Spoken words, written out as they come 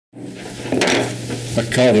I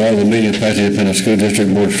call the order the meeting of Pasadena Independent School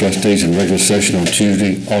District Board of Trustees in regular session on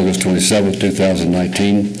Tuesday, August 27,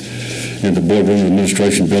 2019, in the boardroom of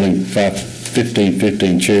Administration Building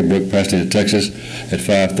 1515 Cherry Brook, Pasadena, Texas, at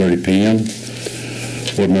 5:30 p.m.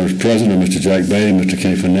 Board members present are Mr. Jack Beatty, Mr.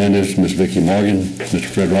 Kenny Fernandez, Ms. Vicki Morgan, Mr.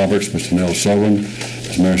 Fred Roberts, Mr. Nell Sullivan,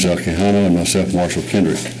 Ms. Marisol Quijano, and myself, Marshall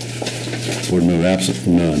Kendrick. Board member absent,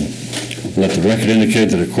 none. Let the record indicate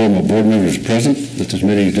that a quorum of board members is present, that this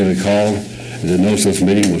meeting is duly called, and the notice of this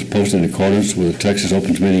meeting was posted in accordance with the Texas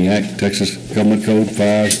Open Meeting Act, Texas Government Code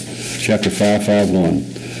 5, Chapter 551.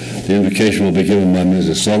 The invocation will be given by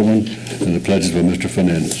Mrs. Sullivan and the pledges by Mr.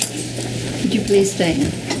 Fernandez. Would you please stand?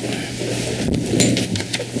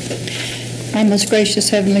 Our most gracious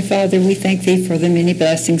Heavenly Father, we thank Thee for the many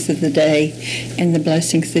blessings of the day and the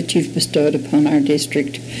blessings that You've bestowed upon our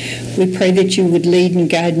district. We pray that You would lead and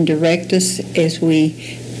guide and direct us as we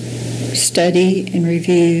study and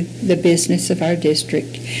review the business of our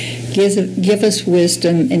district. Give us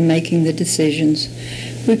wisdom in making the decisions.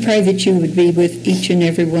 We pray that You would be with each and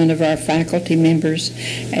every one of our faculty members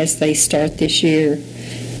as they start this year.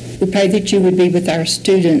 We pray that You would be with our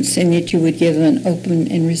students and that You would give them open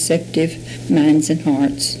and receptive minds and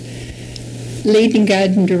hearts. Lead and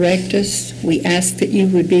guide and direct us. We ask that You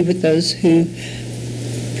would be with those who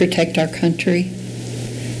protect our country.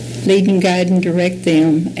 Lead and guide and direct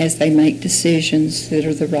them as they make decisions that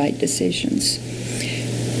are the right decisions.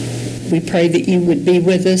 We pray that You would be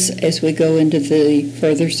with us as we go into the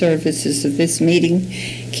further services of this meeting.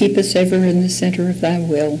 Keep us ever in the center of Thy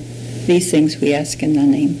will. These things we ask in Thy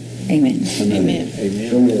name. Amen. Amen.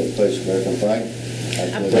 Amen. Pledge American flag.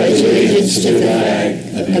 I pledge allegiance to the flag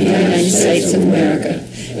of the United States of America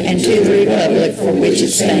and to the republic for which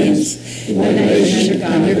it stands, one nation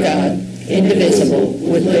under God, indivisible,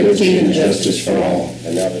 with liberty and justice for all.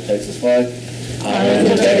 And now the Texas flag. I love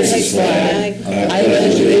the Texas flag. I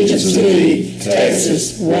pledge allegiance to Thee,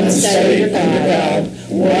 Texas, one state under God,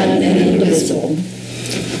 one and indivisible.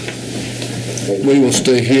 We will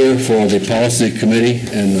stay here for the policy committee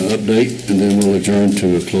and the update, and then we'll adjourn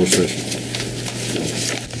to a closed session.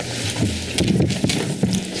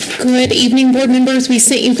 Good evening, board members. We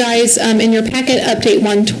sent you guys in your packet update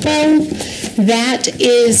 112. That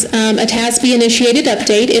is a TASB-initiated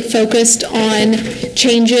update. It focused on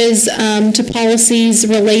changes to policies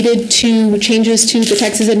related to changes to the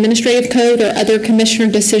Texas Administrative Code or other commissioner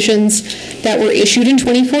decisions that were issued in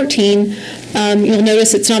 2014. You'll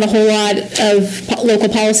notice it's not a whole lot of local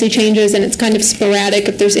policy changes, and it's kind of sporadic.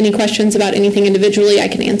 If there's any questions about anything individually, I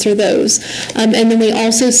can answer those. And then we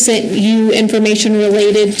also sent you information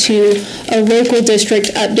related to a local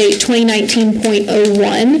district update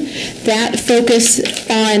 2019.01 that focused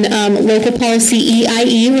on local policy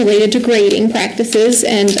EIE related to grading practices.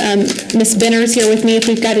 And Ms. Benner's here with me if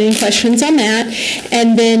we've got any questions on that.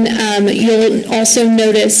 And then you'll also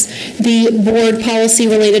notice the board policy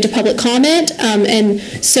related to public comment. And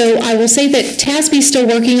so I will say that TASB is still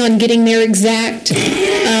working on getting their exact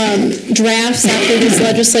drafts after this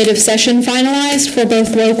legislative session finalized for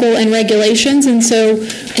both local and regulations. And so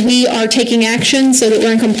we are taking action so that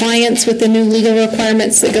we're in compliance with the new legal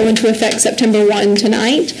requirements that go into effect September 1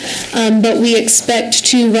 tonight. But we expect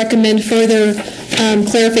to recommend further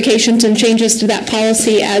clarifications and changes to that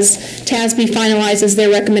policy as TASB finalizes their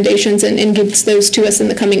recommendations and gives those to us in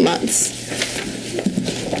the coming months.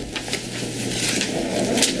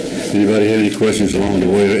 Anybody have any questions along the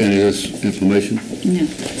way or any of this information? No.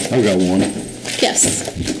 I've got one. Yes.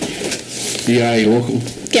 EIA local?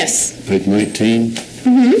 Yes. Page 19.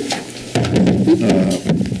 Mm-hmm.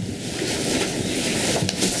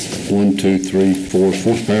 1, 2, 3, 4,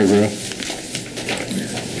 fourth paragraph.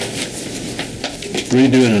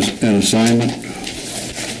 Redo an assignment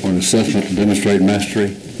or an assessment to demonstrate mastery.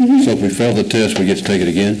 Mm-hmm. So if we fail the test, we get to take it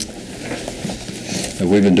again? Have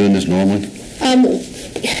we been doing this normally?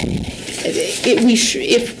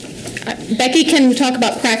 Becky can talk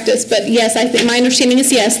about practice, but yes, I think my understanding is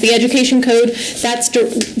yes. The education code, that's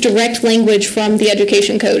direct language from the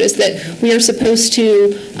education code, is that we are supposed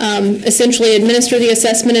to essentially administer the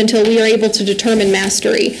assessment until we are able to determine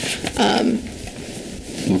mastery.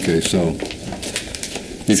 Okay, so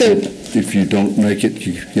if you don't make it,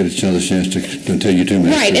 you get another chance to continue to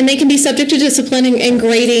master. Right, and they can be subject to discipline and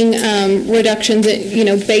grading reductions,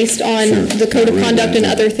 based on the code of conduct and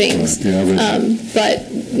other things. Right. Yeah, but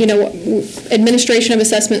administration of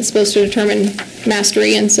assessment is supposed to determine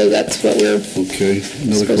mastery, and so that's what we're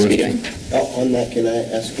supposed to be doing. On that, can I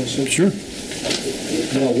ask a question? Sure.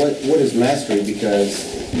 What is mastery? Because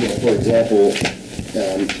for example,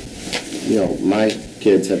 my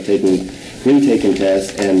kids have taken 3 taking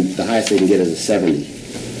tests, and the highest they can get is a 70.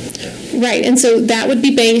 Right, and so that would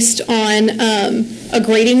be based on a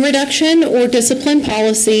grading reduction or discipline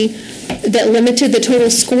policy that limited the total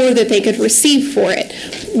score that they could receive for it.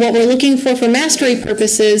 What we're looking for mastery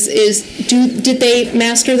purposes is did they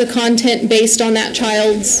master the content based on that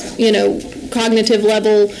child's, cognitive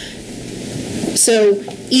level? So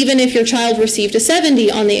even if your child received a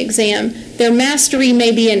 70 on the exam, their mastery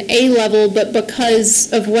may be an A level, but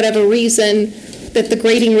because of whatever reason that the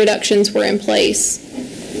grading reductions were in place,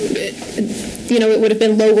 it would have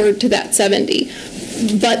been lowered to that 70.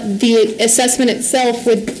 But the assessment itself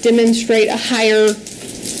would demonstrate a higher,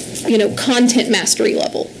 content mastery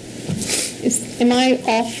level. Am I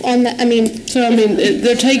off on that?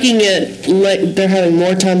 They're taking it, they're having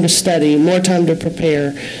more time to study, more time to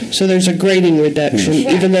prepare. So there's a grading reduction,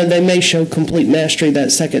 even though they may show complete mastery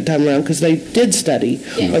that second time around because they did study,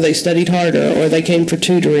 or they studied harder, or they came for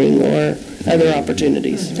tutoring, or other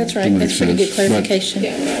opportunities. That's right. That's pretty good clarification.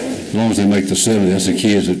 As long as they make the 70, that's the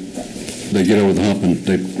key, is that they get over the hump and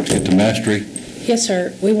they get to mastery. Yes,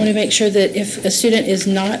 sir. We want to make sure that if a student is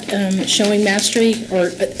not showing mastery or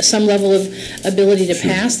some level of ability to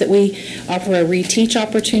pass, that we offer a reteach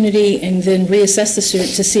opportunity and then reassess the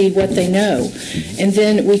student to see what they know. And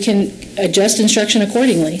then we can adjust instruction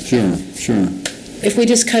accordingly. Sure. If we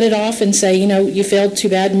just cut it off and say, you failed, too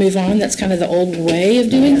bad, move on, that's kind of the old way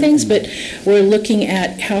of doing things, but we're looking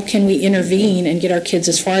at how can we intervene and get our kids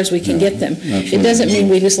as far as we can get them. Absolutely. It doesn't mean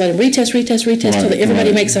we just let them retest till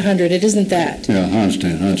everybody makes 100. It isn't that. Yeah, I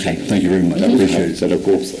understand. Okay. Thank you very much. I appreciate it.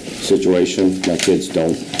 Hypothetical situation, my kids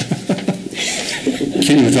don't.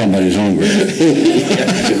 Kenny was talking about his own grade.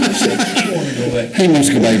 He wants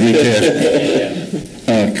to go back and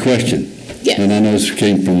retest. Question. Yeah. And I know this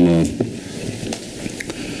came from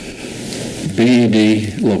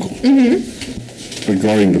BED local.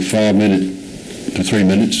 Regarding the 5 minute to 3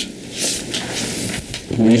 minutes.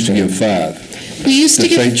 We used to give 5. We used to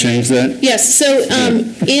Did the give... state change that? Yes, so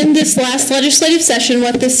in this last legislative session,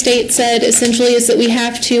 what the state said essentially is that we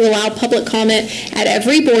have to allow public comment at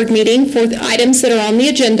every board meeting for the items that are on the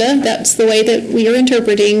agenda. That's the way that we are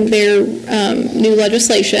interpreting their new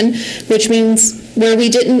legislation, which means where we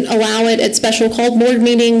didn't allow it at special called board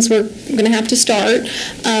meetings, we're going to have to start.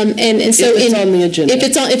 And so if it's on the agenda.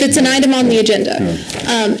 If it's an item on the agenda.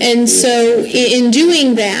 And so in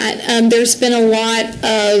doing that, there's been a lot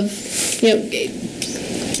of,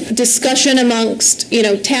 discussion amongst,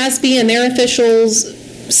 TASB and their officials,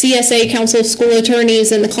 CSA, Council of School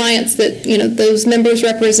Attorneys, and the clients that, those members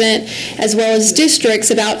represent, as well as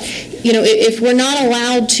districts about, if we're not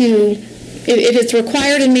allowed to, if it's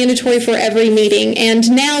required and mandatory for every meeting, and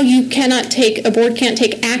now a board can't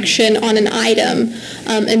take action on an item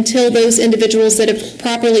until those individuals that have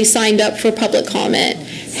properly signed up for public comment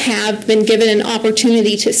have been given an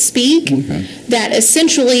opportunity to speak, that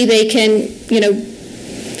essentially they can,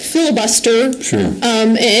 filibuster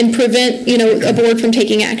and prevent, a board from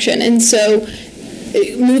taking action. And so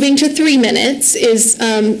moving to 3 minutes is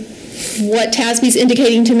what TASB's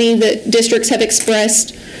indicating to me that districts have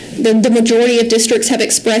expressed, the majority of districts have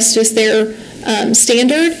expressed as their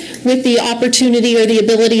standard, with the opportunity or the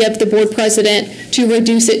ability of the board president to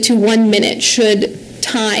reduce it to 1 minute should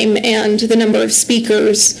time and the number of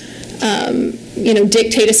speakers,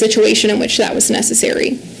 dictate a situation in which that was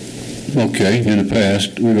necessary. Okay, in the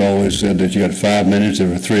past, we've always said that you got 5 minutes.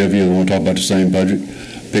 There are 3 of you that want to talk about the same budget.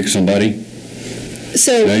 Pick somebody.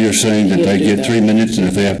 So now you're saying that they get 3 minutes, and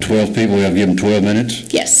if they have 12 people, we have to give them 12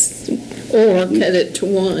 minutes? Yes. Or cut it to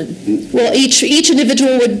 1. Well, each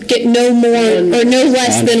individual would get no more or no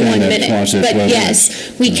less than 1 minute. But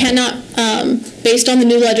yes, we cannot, based on the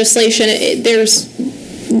new legislation,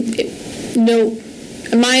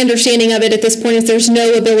 my understanding of it at this point is there's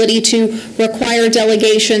no ability to require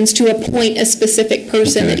delegations to appoint a specific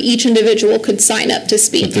person, that each individual could sign up to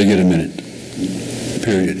speak. But they get a minute,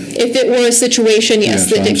 period. If it were a situation, yes,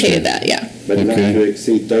 that dictated that, yeah. But not to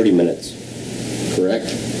exceed 30 minutes,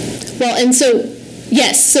 correct? Well, and so,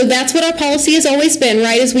 yes, so that's what our policy has always been,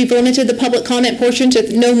 right, is we've limited the public comment portion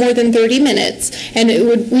to no more than 30 minutes, and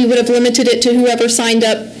we would have limited it to whoever signed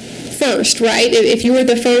up first, right? If you were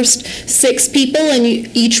the first 6 people and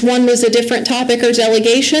each one was a different topic or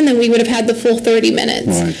delegation, then we would have had the full 30 minutes.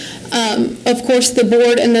 Right. Of course, the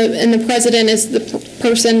board and the president is the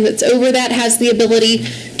person that's over that, has the ability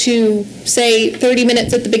to say 30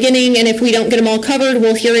 minutes at the beginning, and if we don't get them all covered,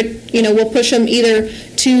 we'll hear it, we'll push them either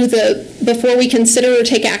to before we consider or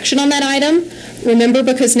take action on that item. Remember,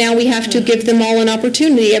 because now we have to give them all an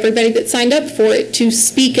opportunity, everybody that signed up for it, to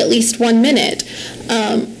speak at least 1 minute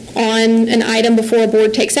on an item before a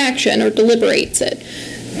board takes action or deliberates it.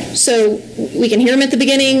 So we can hear them at the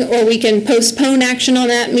beginning, or we can postpone action on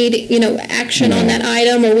that meeting, action on that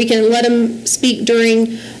item, or we can let them speak during,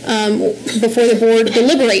 before the board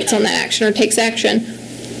deliberates on that action or takes action.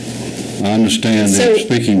 I understand that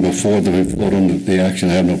speaking before the vote on the action,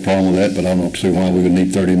 I have no problem with that, but I don't see why we would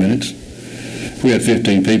need 30 minutes. If we had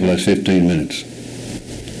 15 people, that's 15 minutes.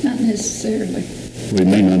 Not necessarily. We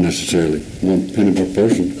mean not necessarily. 1 penny per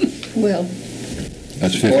person. Well,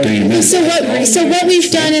 That's 15 minutes. So what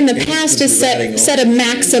we've done in the past is set a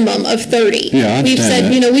maximum of 30. Yeah, I We've said,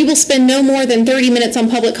 understand we will spend no more than 30 minutes on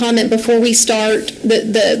public comment before we start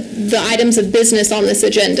the items of business on this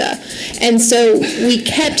agenda. And so we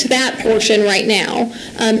kept that portion right now.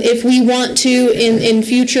 If we want to in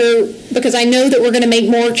future, because I know that we're going to make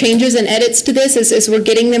more changes and edits to this as we're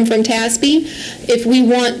getting them from TASB, if we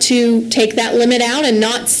want to take that limit out and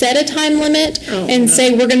not set a time limit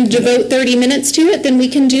say we're going to devote 30 minutes to it, then we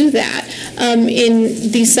can do that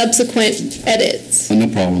in the subsequent edits. No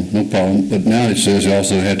problem, no problem. But now it says they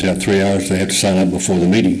also have to have 3 hours, they have to sign up before the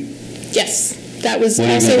meeting. Yes, that was What are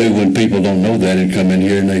you also... going to do when people don't know that and come in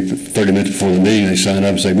here and 30 minutes before the meeting, they sign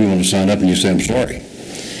up and say, we want to sign up, and you say, I'm sorry.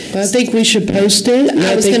 I think we should post it, and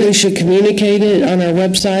I think we should communicate it on our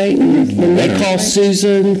website. And when they call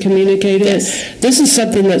Susan, communicate it. Yes. This is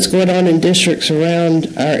something that's going on in districts around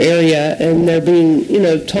our area, and they're being,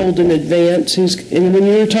 told in advance. And when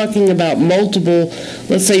you're talking about multiple,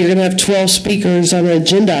 let's say you're going to have 12 speakers on an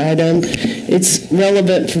agenda item, it's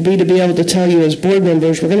relevant for me to be able to tell you as board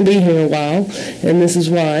members, we're going to be here a while, and this is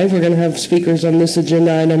why. We're going to have speakers on this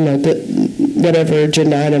agenda item, or whatever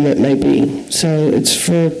agenda item it may be. So it's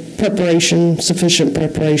for preparation, sufficient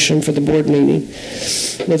preparation for the board meeting,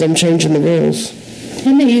 with them changing the rules.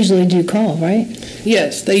 And they usually do call, right?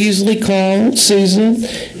 Yes, they usually call Susan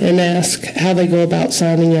and ask how they go about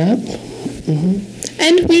signing up.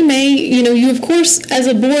 And we may, you of course, as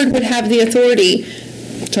a board, would have the authority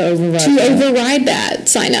to override that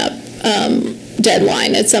sign-up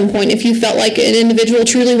deadline at some point if you felt like an individual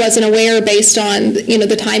truly wasn't aware based on,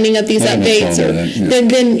 the timing of these updates.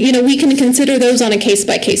 Then, we can consider those on a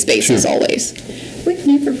case-by-case basis always. we've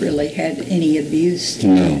never really had any abuse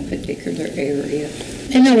in that particular area.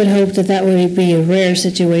 And I would hope that would be a rare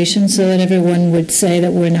situation so that everyone would say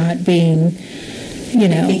that we're not being,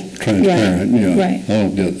 transparent, Right. I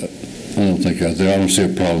don't think out there, I don't see a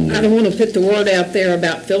problem there. I don't want to put the word out there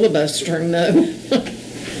about filibustering, though.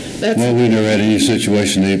 Well, we never had any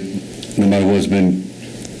situation, no matter what's been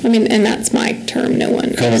and that's my term, no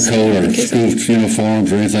one. color code or school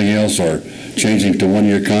uniforms or anything else, or changing to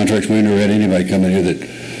one-year contracts. We never had anybody come in here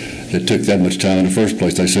that took that much time in the first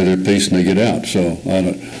place. They say their piece and they get out. So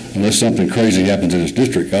unless something crazy happens in this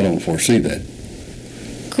district, I don't foresee that.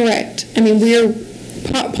 Correct. we're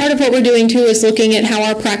part of what we're doing too is looking at how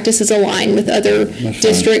our practices align with other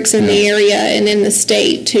districts in the area and in the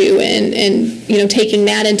state too, and taking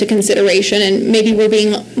that into consideration. And maybe we're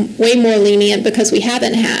being way more lenient because we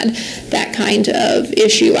haven't had that kind of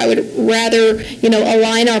issue. I would rather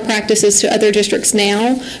align our practices to other districts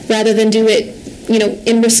now rather than do it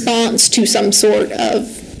in response to some sort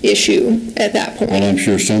of issue at that point. Well, I'm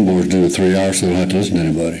sure some boards do the 3 hours so they don't have to listen to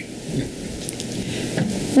anybody.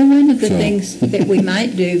 Well, one of the things that we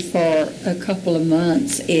might do for a couple of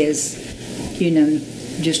months is,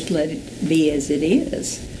 just let it be as it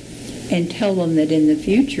is and tell them that in the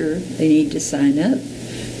future they need to sign up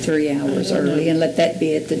 3 hours early and let that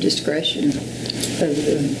be at the discretion of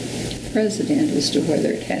the president as to whether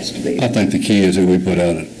it has to be. I think the key is that we put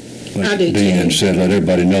out I do Dean too. and said, let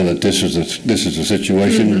everybody know that this is a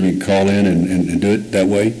situation. You can call in and do it that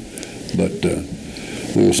way. But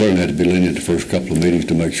we will certainly have to be lenient the first couple of meetings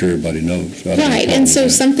to make sure everybody knows. Right, and so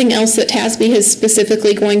something else that TASB is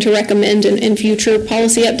specifically going to recommend in future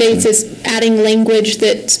policy updates is adding language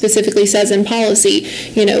that specifically says in policy,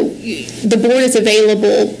 the board is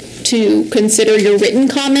available to consider your written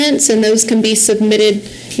comments, and those can be submitted,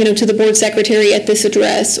 to the board secretary at this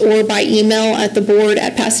address or by email at the board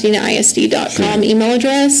at PasadenaISD.com email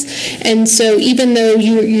address. And so even though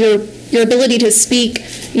your ability to speak,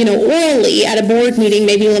 orally at a board meeting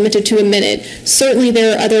may be limited to a minute, certainly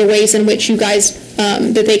there are other ways in which you guys,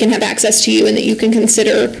 that they can have access to you and that you can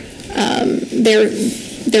consider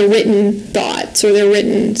their written thoughts or their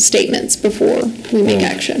written statements before we make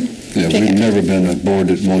action. Yeah, we've never been a board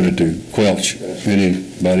that wanted to quelch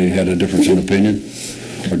anybody who had a difference in opinion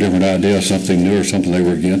or different idea, something new or something they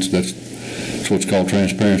were against. That's what's called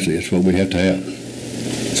transparency. It's what we have to have.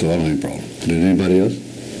 So I don't have any problem. Did anybody else?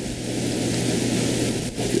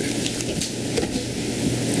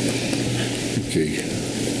 Okay.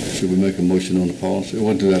 Should we make a motion on the policy?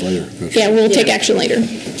 We'll do that later. Yeah, we'll take action later.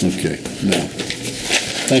 Okay. Now,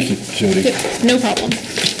 Thank you, Jody. No problem.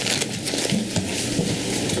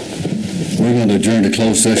 We're going to adjourn to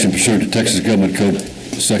closed session pursuant to Texas Government Code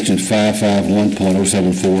Section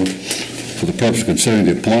 551.074 for the purpose of considering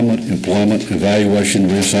the appointment, employment, evaluation,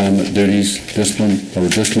 reassignment, duties, discipline, or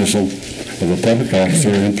dismissal of a public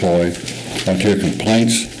officer or employee, or to hear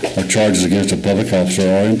complaints or charges against a public officer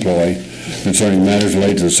or employee concerning matters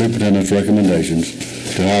related to the superintendent's recommendations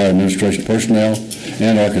to hire administration personnel,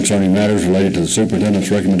 and or concerning matters related to the superintendent's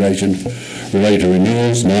recommendation related to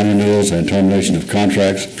renewals, non-renewals, and termination of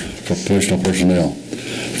contracts for professional personnel.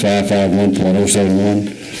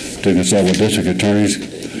 551.071 to consult with district attorneys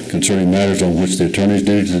concerning matters on which the attorney's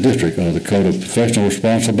duty to the district under the Code of Professional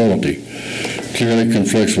Responsibility clearly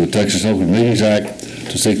conflicts with the Texas Open Meetings Act,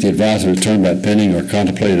 to seek the advice of an attorney about pending or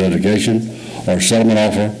contemplated litigation or settlement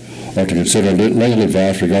offer, or to consider legal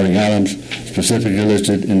advice regarding items specifically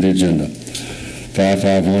listed in the agenda.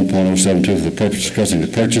 551.072 for the purpose of discussing the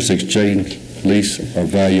purchase, exchange, lease, or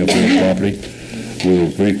value of real property. We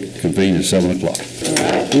will reconvene at 7 o'clock.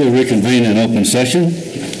 We will reconvene in open session.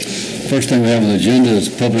 First thing we have on the agenda is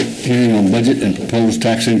public hearing on budget and proposed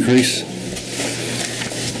tax increase.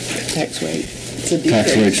 Tax rate. It's a decrease.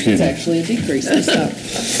 Tax rate, excuse me. It's actually a decrease this time.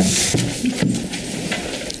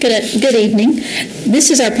 Good evening. This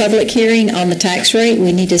is our public hearing on the tax rate.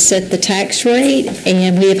 We need to set the tax rate,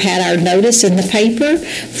 and we have had our notice in the paper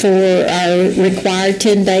for our required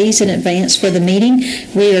 10 days in advance for the meeting.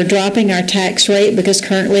 We are dropping our tax rate because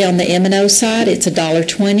currently on the M&O side it's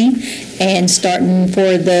 $1.20, and starting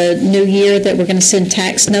for the new year that we're going to send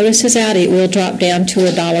tax notices out, it will drop down to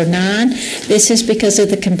 $1.09. This is because of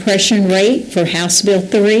the compression rate for House Bill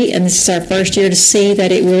 3, and this is our first year to see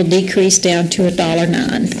that it will decrease down to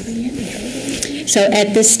 $1.09. So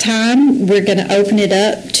at this time, we're going to open it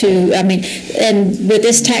up to, and with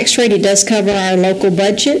this tax rate, it does cover our local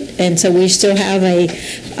budget, and so we still have a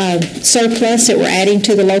surplus that we're adding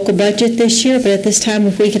to the local budget this year. But at this time,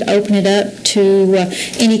 if we could open it up to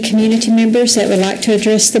any community members that would like to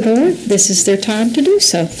address the board, this is their time to do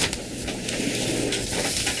so.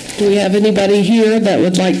 Do we have anybody here that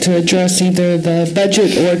would like to address either the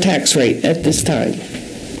budget or tax rate at this time?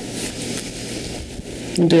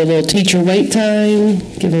 We'll do a little teacher wait time,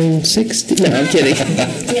 give them 60. No, I'm kidding.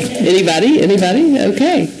 Anybody?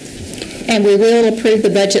 Okay. And we will approve the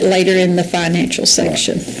budget later in the financial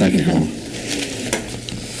section. Right. Thank you, Norma.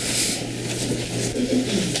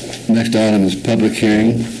 Next item is public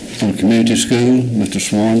hearing on community school. Mr.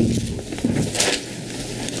 Swan.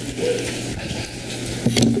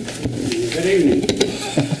 Good evening.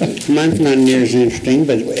 Mine's not near as interesting,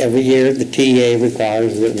 but every year the TA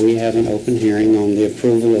requires that we have an open hearing on the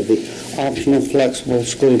approval of the optional flexible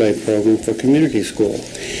school day program for community school.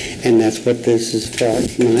 And that's what this is for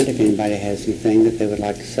tonight, if anybody has anything that they would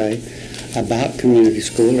like to say about community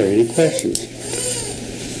school or any questions.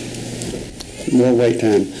 More wait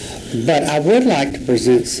time. But I would like to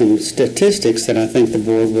present some statistics that I think the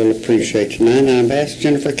board will appreciate tonight, and I've asked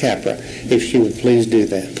Jennifer Capra if she would please do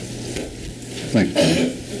that. Thank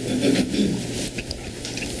you.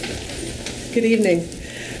 Good evening.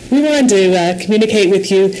 We wanted to communicate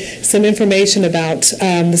with you some information about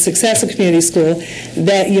the success of community school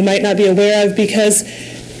that you might not be aware of, because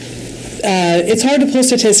it's hard to pull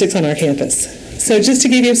statistics on our campus. So just to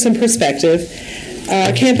give you some perspective,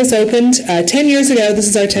 our campus opened 10 years ago, this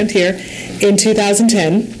is our 10th year, in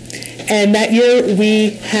 2010, and that year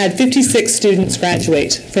we had 56 students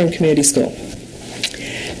graduate from community school.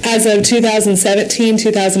 As of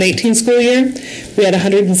 2017-2018 school year, we had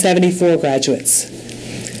 174 graduates.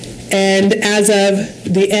 And as of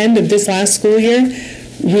the end of this last school year,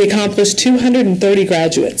 we accomplished 230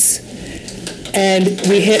 graduates. And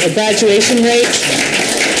we hit a graduation rate.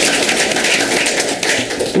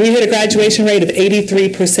 We hit a graduation rate of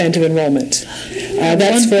 83% of enrollment.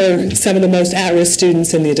 That's for some of the most at-risk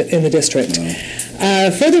students in the district.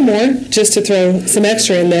 Furthermore, just to throw some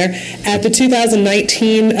extra in there, at the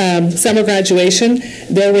 2019 summer graduation,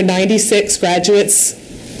 there were 96 graduates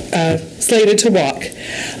slated to walk.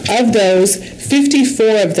 Of those,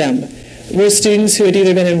 54 of them were students who had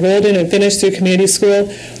either been enrolled in and finished through community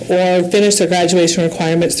school or finished their graduation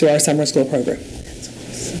requirements through our summer school program.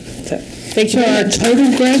 So, thank you. So our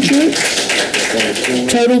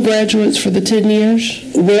total graduates for the 10 years?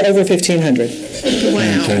 We're over 1,500.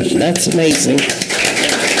 Wow, that's amazing.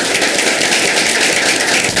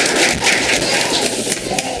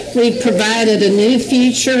 We've provided a new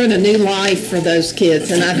future and a new life for those kids,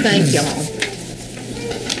 and I thank y'all.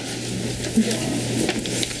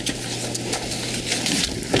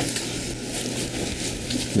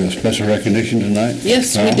 We have special recognition tonight?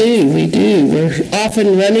 Yes, we Carl? do. We do. We're off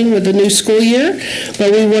and running with the new school year,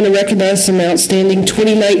 but we want to recognize some outstanding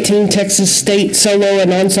 2019 Texas State Solo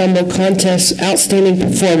and Ensemble Contest outstanding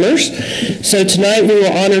performers. So tonight we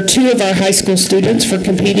will honor 2 of our high school students for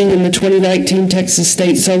competing in the 2019 Texas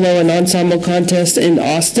State Solo and Ensemble Contest in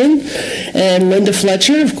Austin. And Linda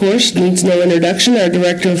Fletcher, of course, needs no introduction, our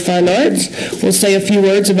Director of Fine Arts, will say a few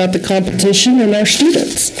words about the competition and our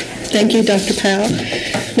students. Thank you, Dr. Powell.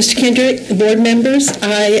 Mr. Kendrick, board members,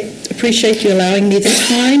 I appreciate you allowing me the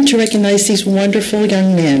time to recognize these wonderful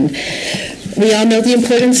young men. We all know the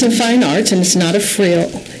importance of fine arts, and it's not a frill.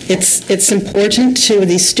 It's important to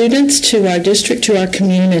these students, to our district, to our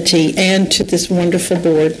community, and to this wonderful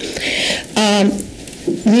board.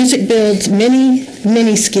 Music builds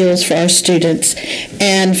many skills for our students,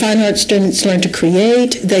 and fine arts students learn to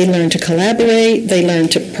create, they learn to collaborate, they learn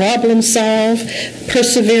to problem solve,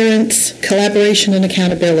 perseverance, collaboration, and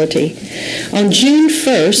accountability. On June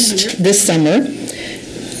 1st, this summer,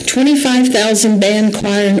 25,000 band,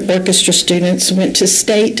 choir, and orchestra students went to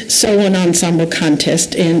state solo and ensemble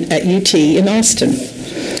contest at UT in Austin.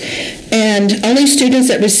 And only students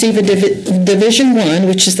that receive a Division I,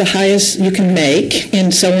 which is the highest you can make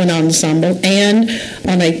in solo and ensemble, and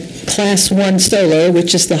on a Class 1 solo,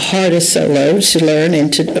 which is the hardest solo to learn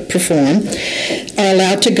and to perform, are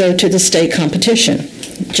allowed to go to the state competition.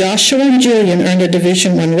 Joshua and Julian earned a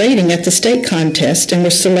Division I rating at the state contest and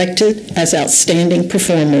were selected as outstanding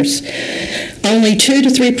performers. Only 2 to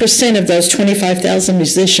 3% of those 25,000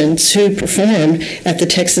 musicians who perform at the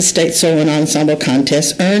Texas State Solo and Ensemble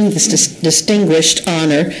Contest earned this distinguished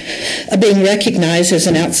honor of being recognized as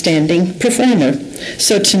an outstanding performer.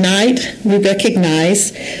 So tonight we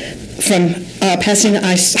recognize from Pasadena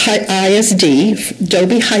ISD,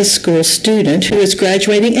 Dobie High School student who is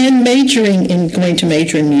graduating and going to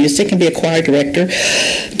major in music and be a choir director.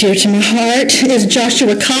 Dear to my heart is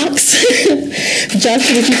Joshua Cox.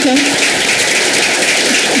 Joshua, would you come?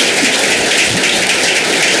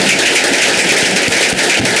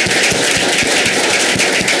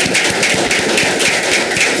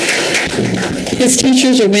 His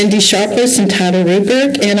teachers are Wendy Sharpless and Tyler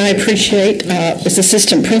Ruberg, and I appreciate his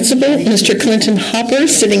assistant principal, Mr. Clinton Hopper,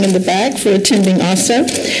 sitting in the back for attending also.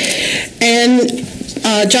 And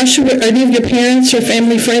Joshua, are any of your parents or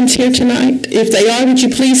family friends here tonight? If they are, would you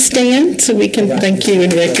please stand so we can thank you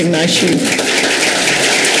and recognize you?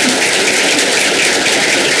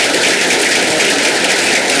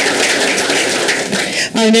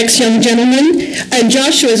 Our next young gentleman, and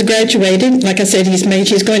Joshua is graduated. Like I said, he's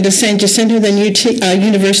going to San Jacinto, then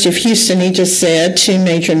University of Houston, he just said, to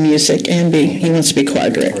major in music, and he wants to be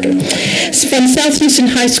choir director. From South Houston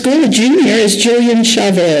High School, a junior is Julian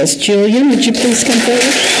Chavez. Julian, would you please come forward?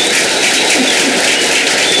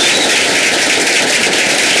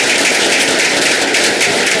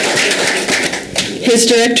 His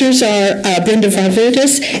directors are Brenda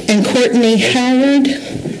Varvutis and Courtney Howard.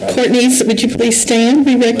 Courtney, would you please stand?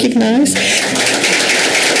 We recognize.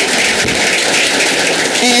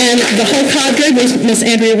 And the whole cadre, Miss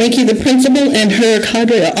Andrea Winkie, the principal, and her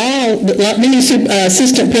cadre are many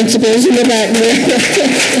assistant principals in the back there.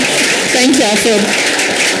 Thank y'all for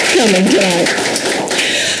coming tonight.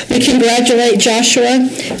 We congratulate Joshua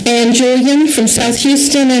and Julian from South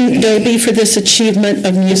Houston and Dobie for this achievement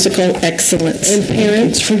of musical excellence. And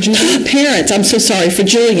parents for Julian? Parents, I'm so sorry, for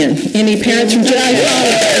Julian. Any parents from Julian?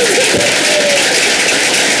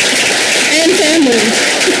 And family.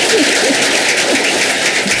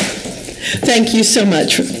 Thank you so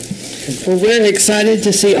much. Well, we're excited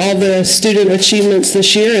to see all the student achievements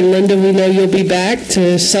this year, and Linda, we know you'll be back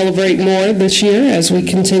to celebrate more this year as we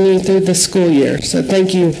continue through the school year. So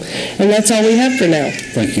thank you. And that's all we have for now.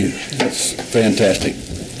 Thank you. That's fantastic.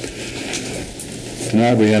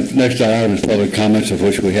 Tonight we have, next item is public comments, of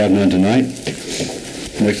which we have none tonight.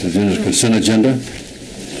 Next agenda is consent agenda.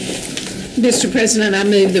 Mr. President, I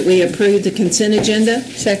move that we approve the consent agenda.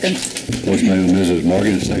 Second. Motion made by Mrs.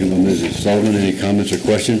 Morgan, second by Mrs. Sullivan. Any comments or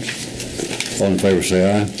questions? All in favor say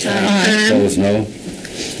aye. Aye. Opposed, no.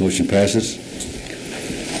 Motion passes.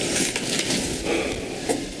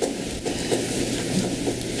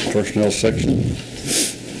 Personnel section.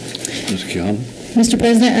 Ms. Kiana. Mr.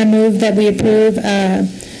 President, I move that we approve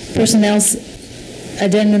personnel's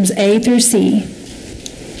addendums A through C.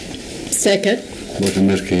 Second. Motion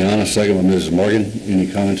by Ms. Kiana, second by Mrs. Morgan. Any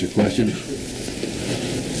comments or questions?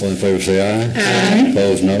 All in favor say aye. Aye.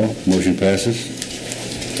 Opposed, no. Motion passes.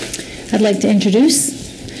 I'd like to introduce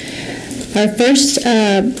our first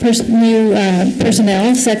new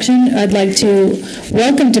personnel section. I'd like to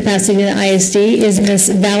welcome to Pasadena ISD is Miss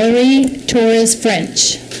Valerie Torres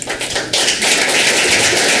French.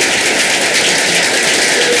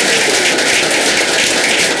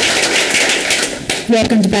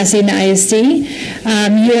 welcome to Pasadena ISD.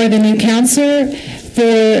 You are the new counselor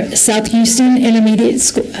for South Houston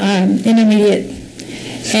Intermediate,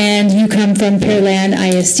 and you come from Pearland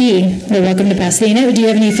ISD. Well, welcome to Pasadena. Do you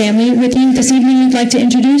have any family with you this evening you'd like to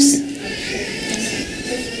introduce?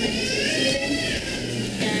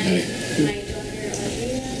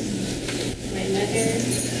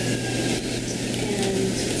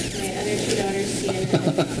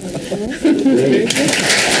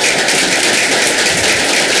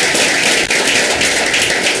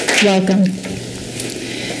 Welcome.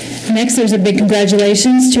 Next, there's a big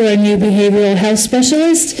congratulations to our new behavioral health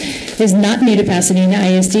specialist, is not new to Pasadena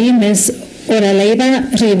ISD, Ms.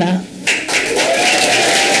 Oraleva Riva.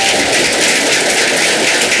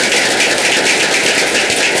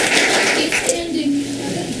 Keep standing.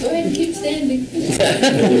 Go ahead and keep standing.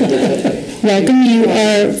 Welcome. You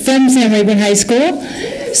are from San Rayburn High School.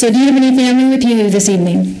 So do you have any family with you this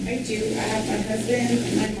evening? I do. I have my husband,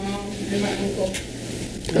 my mom, and my uncle.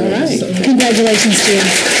 All right. Congratulations to you.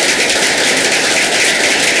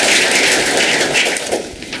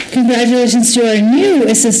 Congratulations to our new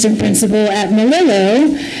assistant principal at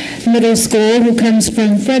Melillo Middle School, who comes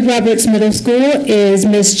from Fred Roberts Middle School, is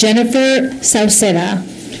Miss Jennifer Sauceda.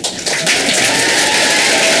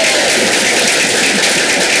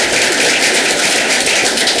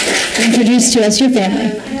 Introduce to us your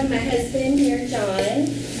family. I have my husband here, John,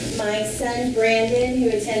 my son Brandon, who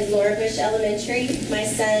attends Laura Bush Elementary, my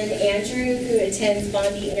son Andrew, who attends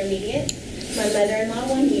Bondi Intermediate, my mother-in-law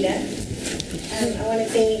Juanita. I want to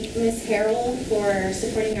thank Ms. Harrell for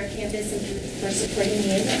supporting our campus and for supporting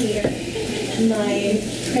me as a leader. My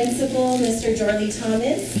principal, Mr. Jorley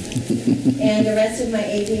Thomas, and the rest of my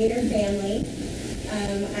aviator family.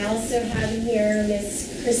 I also have here Miss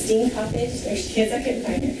Christine Coppage, there she is, I couldn't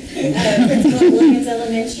find her, principal at Williams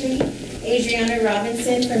Elementary, Adriana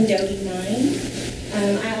Robinson from Dobie 9.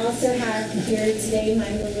 I also have here today my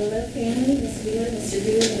Melillo family, Miss Wheeler, Mr.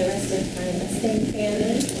 Boo, and the rest of my Mustang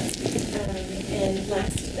family. And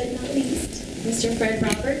last but not least, Mr. Fred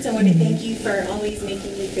Roberts, I want to thank you for always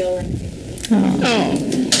making me feel like family. Oh.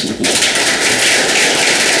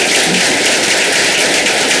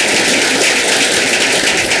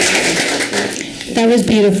 That was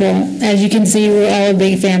beautiful. As you can see, we're all a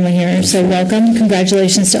big family here, so welcome.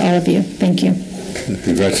 Congratulations to all of you. Thank you.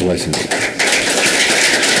 Congratulations.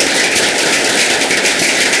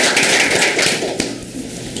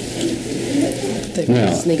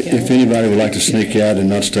 Now, if anybody would like to sneak out and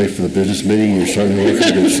not stay for the business meeting, you're certainly welcome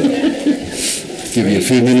to do so. Give you a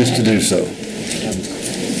few minutes to do so.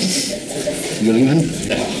 You leaving?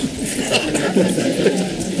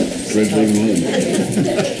 Fred's leaving.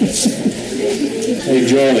 Hey,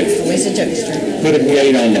 Charlie, put a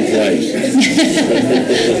gate on the place.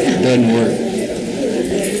 Doesn't work.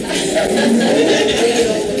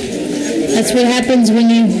 That's what happens when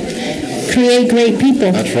you create great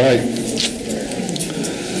people. That's right.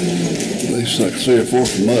 At least like 3 or 4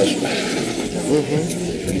 from us.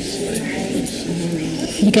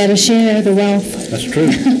 You got to share the wealth. That's true.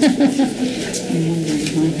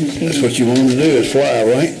 That's what you want them to do, is fly,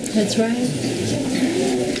 right? That's right.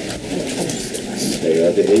 They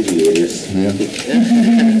are the aviators. Yeah.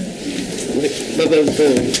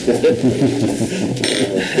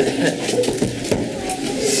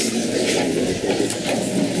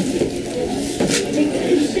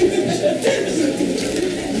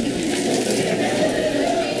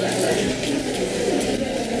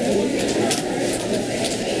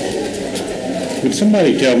 Would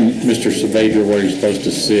somebody tell Mr. Saavedra where he's supposed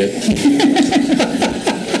to sit?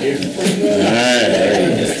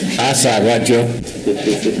 Eyesight, right, Joe?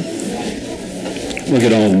 We'll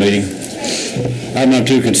get on with the meeting. Item number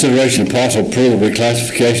 2, consideration of possible approval of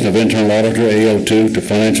reclassification of internal auditor, AO2, to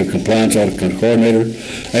financial compliance audit coordinator,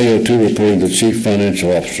 AO2 reporting to chief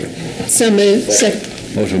financial officer. So moved. Second.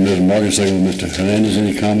 Motion by Ms. Morgan, second by Mr. Hernandez.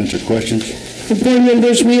 Any comments or questions? Board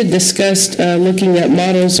members, we had discussed looking at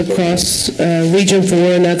models across Region 4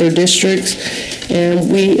 and other districts, and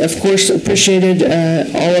we, of course, appreciated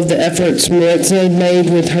all of the efforts Maritza had made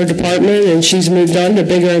with her department, and she's moved on to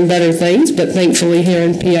bigger and better things, but thankfully here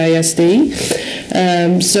in PISD.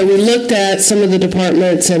 So we looked at some of the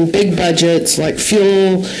departments and big budgets like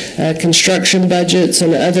fuel, construction budgets,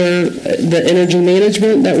 and the energy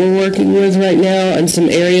management that we're working with right now, and some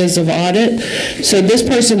areas of audit. So this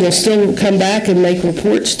person will still come back and make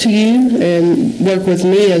reports to you and work with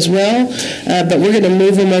me as well, but we're going to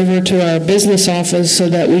move them over to our business office so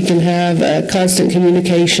that we can have constant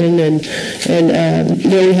communication, and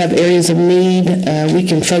where we have areas of need, we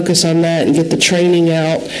can focus on that and get the training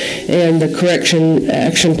out and the correction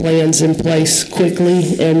action plans in place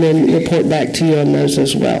quickly and then report back to you on those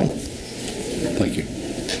as well. Thank you.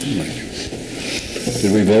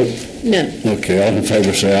 Did we vote? No. Okay, all in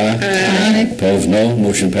favor say aye. Aye. Opposed, no.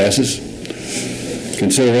 Motion passes.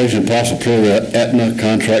 Consideration and possible approval of Aetna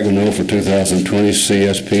contract renewal for 2020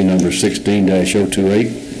 CSP number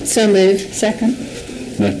 16-028. So moved. Second.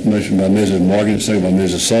 Motion by Mrs. Morgan, second by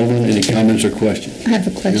Mrs. Sullivan. Any comments or questions? I have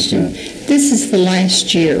a question. ma'am. This is the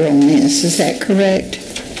last year on this, is that correct?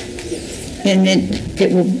 And then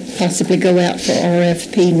it will possibly go out for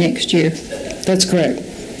RFP next year? That's correct.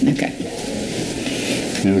 Okay.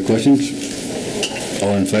 Any other questions?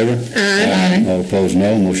 All in favor? Aye. All opposed,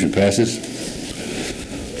 no. Motion passes.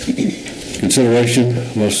 Consideration,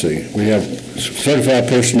 let's see, we have certified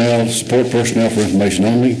personnel, support personnel for information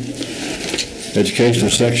only. Educational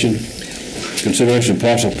section, consideration of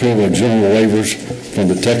possible approval of general waivers from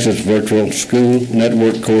the Texas Virtual School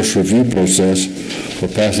Network course review process for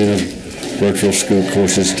Pasadena virtual school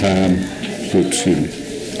courses time to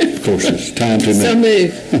So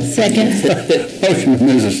moved. Second. Motion by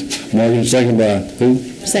Mrs. Morgan, second by who?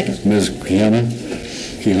 Second. Ms. Quijano,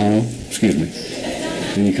 excuse me.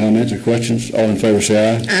 Any comments or questions? All in favor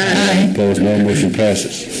say aye. Aye. Opposed, no. Motion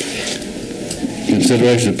passes.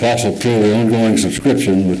 Consideration of possible approval of the ongoing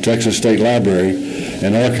subscription with Texas State Library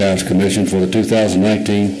and Archives Commission for the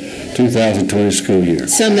 2019-2020 school year.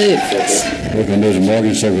 So moved. Motion by Mrs.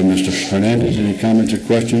 Morgan, second by Mr. Hernandez. Any comments or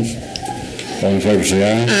questions? All in favor say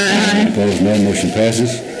aye. Aye. Opposed, no. Motion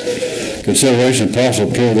passes. Consideration of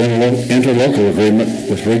possible approval of interlocal agreement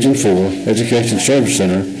with Region 4 Education Service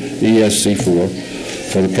Center, ESC4,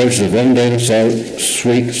 for the purchase of Data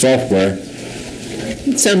Suite software.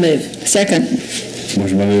 So moved. Second.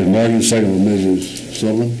 Motion by Mrs. Morgan, second by Mrs.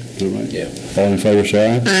 Sullivan. Is that right? Yeah. All in favor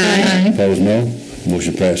say aye. Aye. Opposed, no.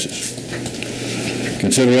 Motion passes.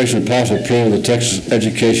 Consideration of possible approval of the Texas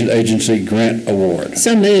Education Agency Grant Award.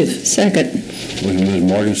 So moved. Second. Motion by Mrs.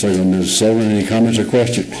 Morgan, second by Mrs. Sullivan. Any comments or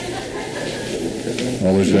questions?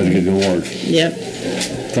 All those glad to get the award. Yep.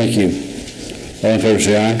 Thank you. All in favor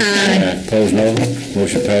say aye. Aye. Opposed, no.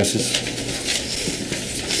 Motion passes.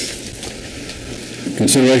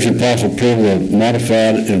 Consideration of possible approval of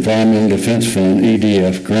Modified Environmental Defense Fund,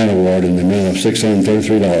 EDF, grant award in the amount of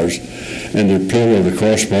 $633 and the approval of the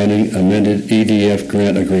corresponding amended EDF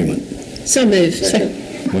grant agreement. So moved. Second.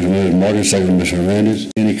 Motion by Mrs. Morgan, second by Mr. Hernandez.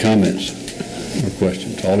 Any comments or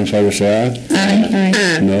questions? All in favor say aye. Aye.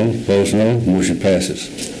 Aye. No. Opposed, no. Motion passes.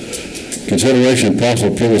 Consideration of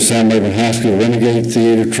possible approval of Sam Rayburn High School Renegade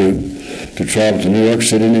Theater Troupe to travel to New York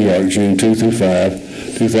City, New York, June 2 through 5,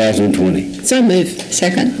 2020. So moved.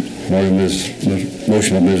 Second. Motion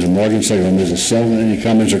by Mrs. Morgan, second by Mrs. Sullivan. Any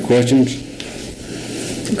comments or questions?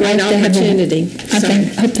 Great opportunity.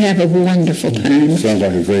 Hope to have a wonderful time. Sounds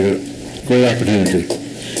like a great opportunity.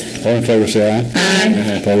 All in favor say aye.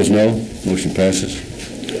 Aye. Opposed, no. Motion passes.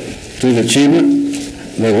 Student achievement,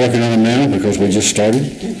 they're working on them now because we just started.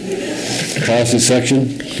 Policy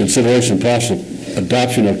section, consideration of possible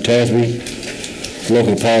adoption of TASB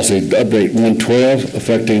local policy update 112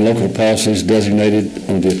 affecting local policies designated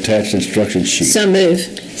on the attached instruction sheet. So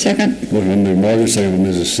moved. Second. Motion by Mrs. Morgan, second by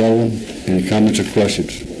Mrs. Sullivan. Any comments or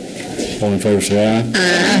questions? All in favor say aye.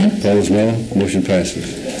 Aye. Opposed, no. Motion passes.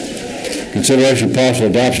 Consideration of possible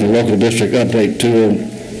adoption of local district update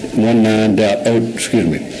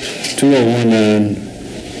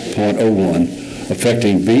 2019.01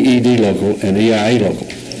 affecting BED local and EIA local.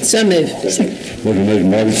 So moved. Motion by Mrs.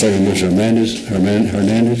 Morgan, second by Mr.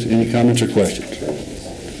 Hernandez. Any comments or questions?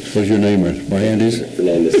 What's your name, Hernandez?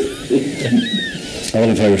 Fernandez. All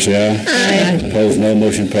in favor say aye. Aye. Opposed, no.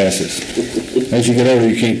 Motion passes. As you get older,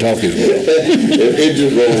 you can't talk as well. It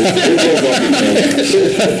just rolls.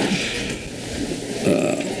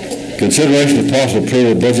 Consideration of possible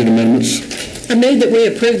approval of budget amendments. I move that we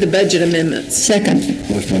approve the budget amendments. Second.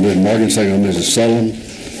 Motion by Mrs. Morgan, second by Mrs. Sullivan.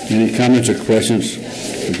 Any comments or questions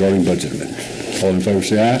regarding budget amendments? All in favor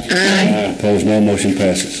say aye. Aye. Opposed, no. Motion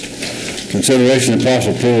passes. Consideration of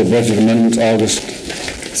possible approval of budget amendments August.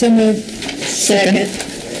 So moved. Second.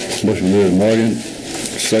 Motion by Mrs. Morgan,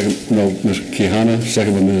 Ms. Quijano,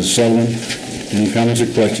 second by Mrs. Sullivan. Any comments or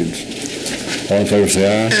questions? All in favor say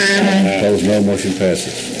aye. Aye. Opposed, no. Motion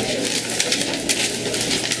passes.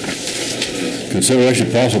 Consideration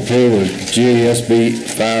of possible approval of GASB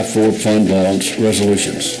 5-4 fund balance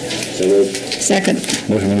resolutions. So moved. Second.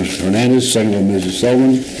 Motion by Mr. Hernandez, second by Mrs.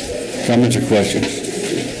 Sullivan. Comments or questions?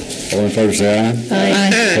 All in favor say aye.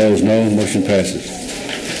 Aye. Opposed, no. Motion passes.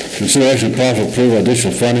 Consideration of possible approval of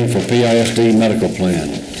additional funding for PISD medical plan.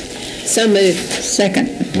 So moved. Second.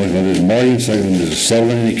 Motion by Mrs. Morgan, second by Mrs.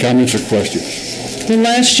 Sullivan. Any comments or questions? Well,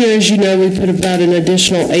 last year, as you know, we put about an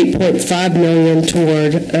additional $8.5 million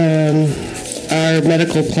toward our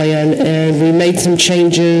medical plan, and we made some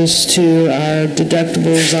changes to our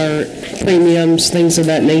deductibles, our premiums, things of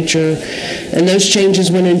that nature. And those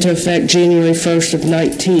changes went into effect January 1st of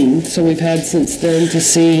 19. So we've had since then to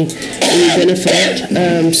see any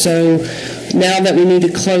benefit. So now that we need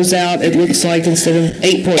to close out, it looks like instead of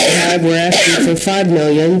 8.5, we're asking for $5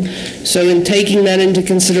 million. So in taking that into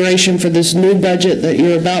consideration for this new budget that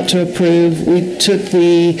you're about to approve, we took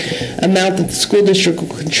the amount that the school district will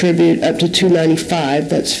contribute up to $295.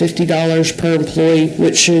 That's $50 per employee,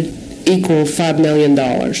 which should equal $5 million.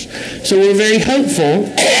 So we're very hopeful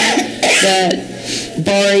that,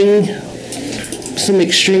 barring some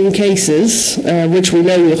extreme cases, which we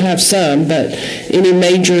know we'll have some, but any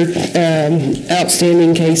major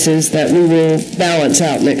outstanding cases, that we will balance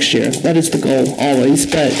out next year. That is the goal always,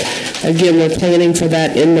 but again, we're planning for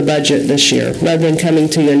that in the budget this year, rather than coming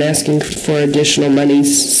to you and asking for additional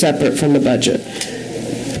monies separate from the budget.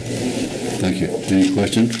 Thank you. Any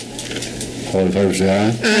questions? All in favor say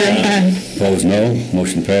aye. Aye. Opposed, no.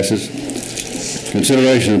 Motion passes.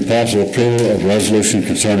 Consideration and possible approval of resolution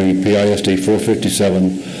concerning PISD 457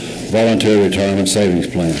 voluntary retirement savings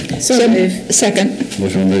plan. So move. Second.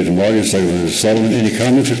 Motion by Mrs. Morgan, second by Mrs. Sullivan. Any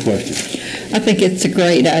comments or questions? I think it's a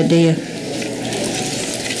great idea.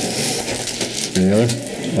 Any other?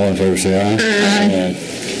 All in favor say aye. Aye.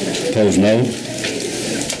 Opposed, no.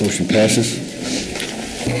 Motion passes.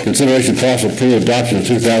 Consideration and possible approval of adoption of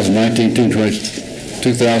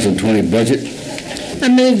 2019-2020 budget. I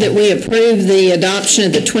move that we approve the adoption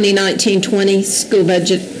of the 2019-20 school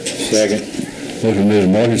budget. Second. Motion by Mrs.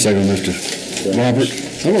 Morgan, second by Mr.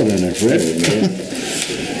 Roberts. Hello down there, Fred.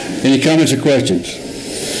 Any comments or questions?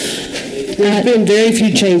 There's been very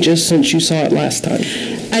few changes since you saw it last time.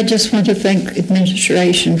 I just want to thank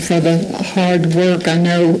administration for the hard work. I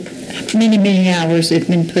know many, many hours have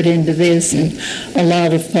been put into this, and a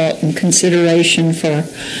lot of thought and consideration for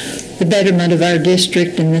the betterment of our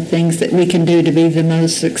district and the things that we can do to be the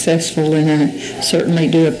most successful, and I certainly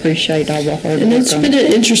do appreciate all the hard work. And it's been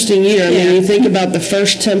an interesting year. I mean, you think about the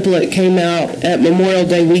first template came out at Memorial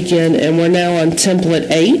Day weekend, and we're now on template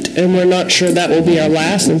 8, and we're not sure that will be our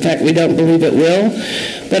last. In fact, we don't believe it will.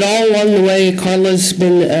 But all along the way, Carla's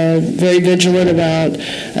been very vigilant about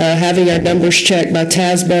having our numbers checked by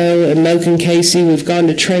TASBO and Moak and Casey. We've gone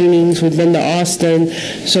to trainings. We've been to Austin.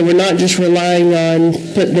 So we're not just relying on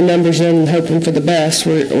putting the numbers in and hoping for the best.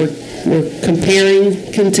 We're comparing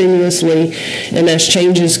continuously, and as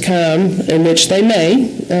changes come, in which they may,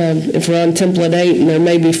 if we're on template 8 and there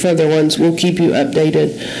may be further ones, we'll keep you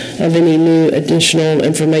updated of any new additional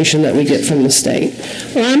information that we get from the state.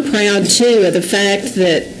 Well, I'm proud, too, of the fact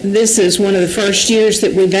that this is one of the first years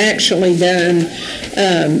that we've actually done,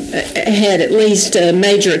 had at least a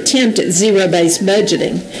major attempt at zero-based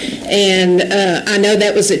budgeting. And I know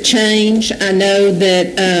that was a change. I know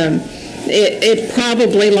that it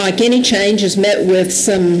probably, like any change, is met with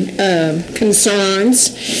some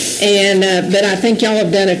concerns, but I think y'all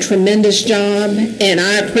have done a tremendous job, and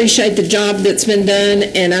I appreciate the job that's been done,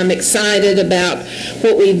 and I'm excited about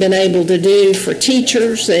what we've been able to do for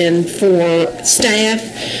teachers and for staff.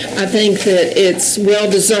 I think that it's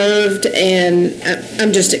well-deserved, and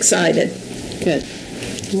I'm just excited. Good.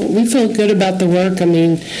 We feel good about the work. I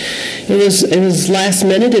mean, it was last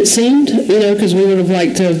minute, it seemed, because we would have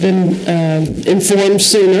liked to have been informed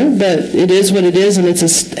sooner, but it is what it is, and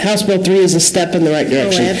House Bill 3 is a step in the right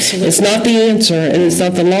direction. Oh, absolutely. It's not the answer, and it's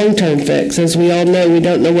not the long-term fix. As we all know, we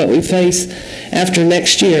don't know what we face after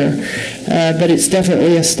next year, but it's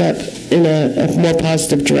definitely a step in a more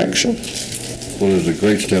positive direction. Well, it's a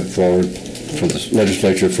great step forward for the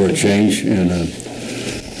legislature for a change, and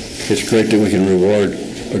it's great that we can reward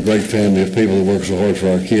a great family of people that work so hard for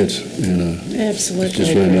our kids, and Absolutely. it's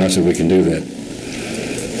just really nice that we can do that.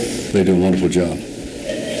 They do a wonderful job.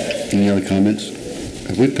 Any other comments?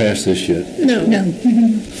 Have we passed this yet? No. No.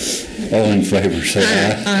 All in favor, say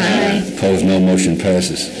aye. Aye. Opposed, no. Motion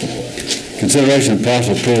passes. Consideration and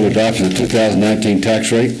possible approval of adoption of 2019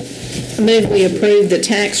 tax rate. I move we approve the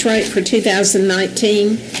tax rate for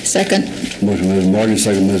 2019. Second. Motion by Mrs. Morgan,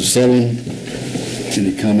 second by Mrs. Sullivan.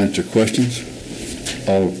 Any comments or questions?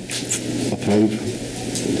 All opposed?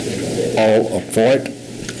 All for it?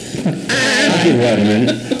 I'll give it right a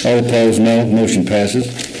minute. All opposed, no. Motion passes.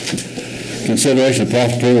 Consideration of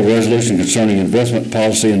possible approval of resolution concerning investment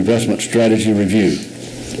policy, investment strategy review.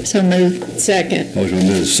 So move. Second. Motion by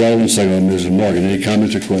Mrs. Sullivan, second by Mrs. Morgan. Any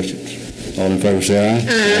comments or questions? All in favor say aye.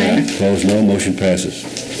 Aye. Opposed, no. Motion passes.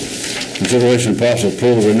 Consideration of possible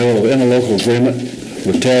approval of renewal of interlocal agreement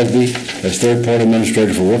with TASB as third-party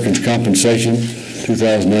administrator for workers' compensation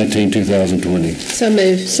 2019-2020. So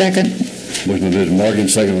moved. Second. Motion by Mrs. Morgan,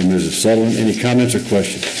 second by Mrs. Sullivan. Any comments or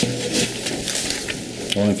questions?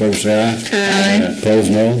 All in favor say aye. Aye.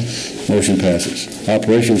 Opposed, no. Motion passes.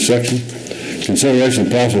 Operations section. Consideration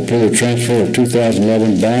of possible approval of transfer of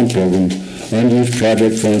 2011 bond program unused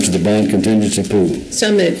project funds to the bond contingency pool.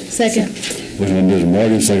 So moved. Second. Motion by Mrs.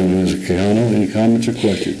 Morgan, second by Mrs. Quijano. Any comments or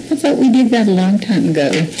questions? I thought we did that a long time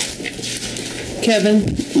ago. Kevin,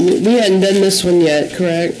 we hadn't done this one yet,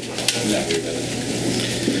 correct?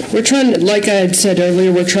 We're trying to, like I had said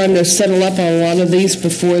earlier, we're trying to settle up on a lot of these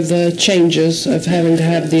before the changes of having to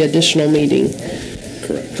have the additional meeting.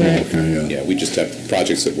 Correct. Okay, Yeah, we just have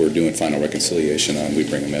projects that we're doing final reconciliation on. We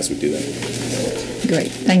bring them as we do them.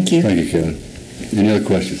 Great, thank you. Thank you, Kevin. Any other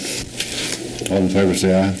questions? All in favor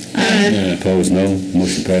say aye. Aye. Opposed, no.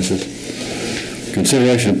 Motion passes.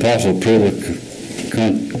 Consideration of possible approval of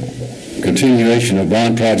continuation of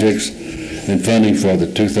bond projects and funding for the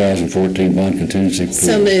 2014 bond contingency pool.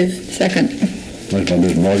 So moved. Second. Motion by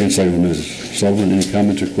Mrs. Morgan, second by Mrs. Sullivan. Any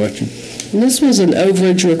comments or questions? And this was an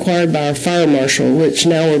overage required by our fire marshal, which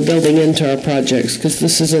now we're building into our projects, because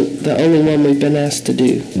this isn't the only one we've been asked to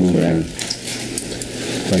do. Correct.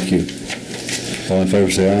 Thank you. All in favor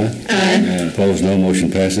say aye. Aye. Opposed, no. Motion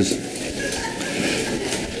passes.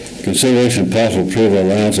 Consideration of possible approval of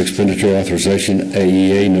allowance expenditure authorization,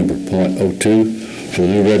 AEA number .02, for the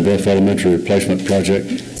new Red Bluff Elementary replacement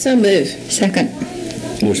project. So moved. Second.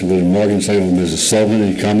 Motion by Mrs. Morgan, second by Mrs. Sullivan.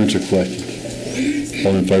 Any comments or questions?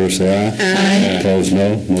 All in favor say aye. Aye. Opposed,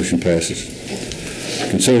 no. Motion passes.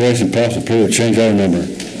 Consideration of possible approval of change order number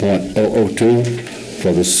 .002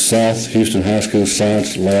 for the South Houston High School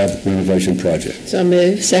Science Lab renovation project. So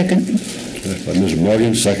moved. Second. That's by Mrs.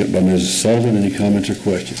 Morgan, second by Mrs. Sullivan. Any comments or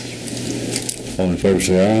questions? All in favor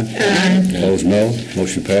say aye. Aye. Opposed, no.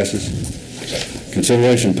 Motion passes.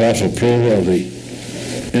 Consideration of possible approval of the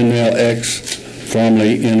NLX,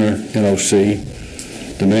 formerly NOC,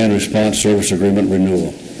 Demand Response Service Agreement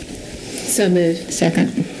renewal. So moved.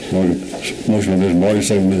 Second. Motion by Mrs. Morgan,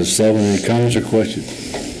 second by Mrs. Sullivan. Any comments or questions?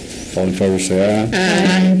 All in favor say aye.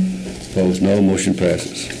 Aye. Opposed, no. Motion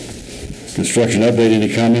passes. Construction update. Any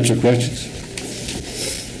comments or questions?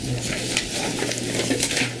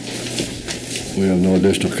 We have no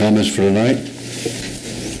additional comments for tonight.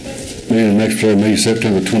 Meeting next meeting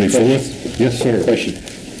September 24th. Yes, sir. Question.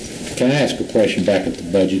 Can I ask a question back at the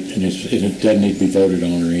budget, and it doesn't need to be voted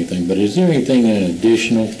on or anything, but is there anything in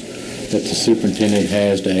additional that the superintendent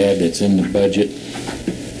has to add that's in the budget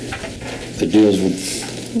that deals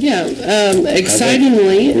with? Yeah,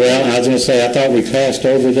 excitingly. Well, I was going to say, I thought we passed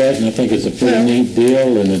over that, and I think it's a pretty neat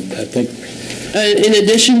deal, and I think in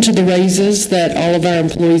addition to the raises that all of our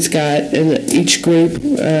employees got, and each group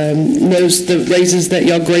knows the raises that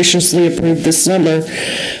y'all graciously approved this summer,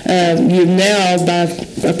 you now, by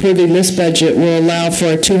approving this budget, will allow for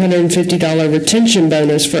a $250 retention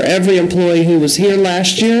bonus for every employee who was here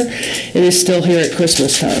last year and is still here at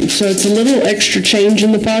Christmas time. So it's a little extra change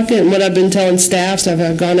in the pocket, and what I've been telling staff, so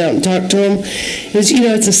I've gone out and talked to them, is,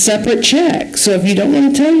 it's a separate check. So if you don't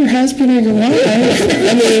want to tell your husband or your wife,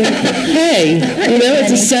 I mean, hey,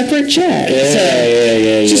 it's a separate check.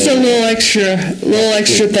 Yeah. Just a little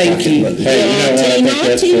extra thank you. Hey, you know what? I think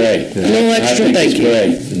that's great. A little extra thank you. I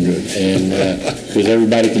think it's great. And because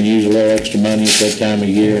everybody can use a little extra money at that time of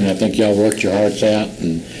year, and I think y'all worked your hearts out,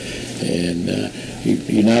 and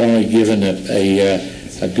you're not only giving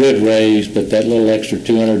a good raise, but that little extra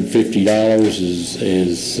 $250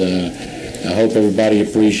 is I hope everybody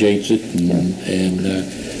appreciates it, and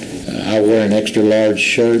I wear an extra large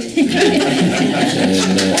shirt, and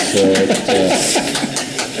so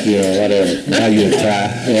whatever. Now you a tie.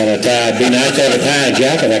 Yeah, a tie. It'd be nice to have a tie and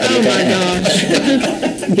jacket. Oh my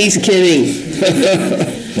gosh. He's kidding.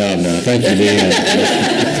 No, I'm not. Thank you, Dan.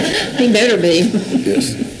 He better be.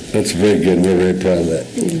 Yes, that's very good. We're very proud of that.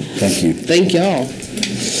 Thank you. Thank y'all.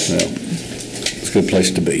 Well, it's a good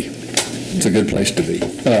place to be. It's a good place to be.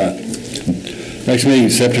 Next meeting,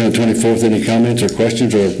 September 24th. Any comments or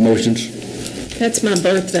questions or motions? That's my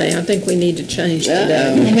birthday. I think we need to change that.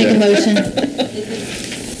 I'll make a motion.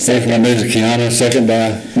 Motion by Mrs. Kiana, second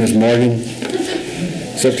by Ms. Morgan.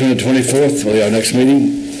 September 24th, will be our next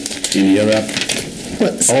meeting. Any other?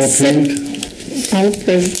 All approved? All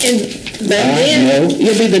approved. And by then, No.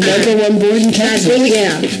 You'll be the number one board in Texas.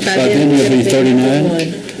 By then you'll be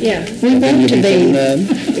 39? Yeah. We want to be.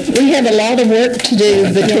 We have a lot of work to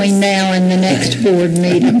do between now and the next board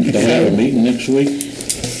meeting. Don't we have a meeting next week?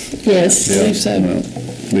 Yes. Yeah, well,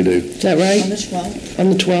 we do. Is that right? On the 12th. On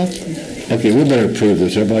the 12th? Okay, we better approve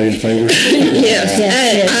this. Everybody in favor? Yes.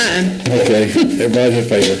 Yes. Okay, everybody's in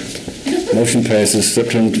favor. Motion passes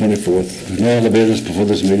September 24th. No other business before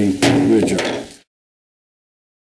this meeting. We adjourn.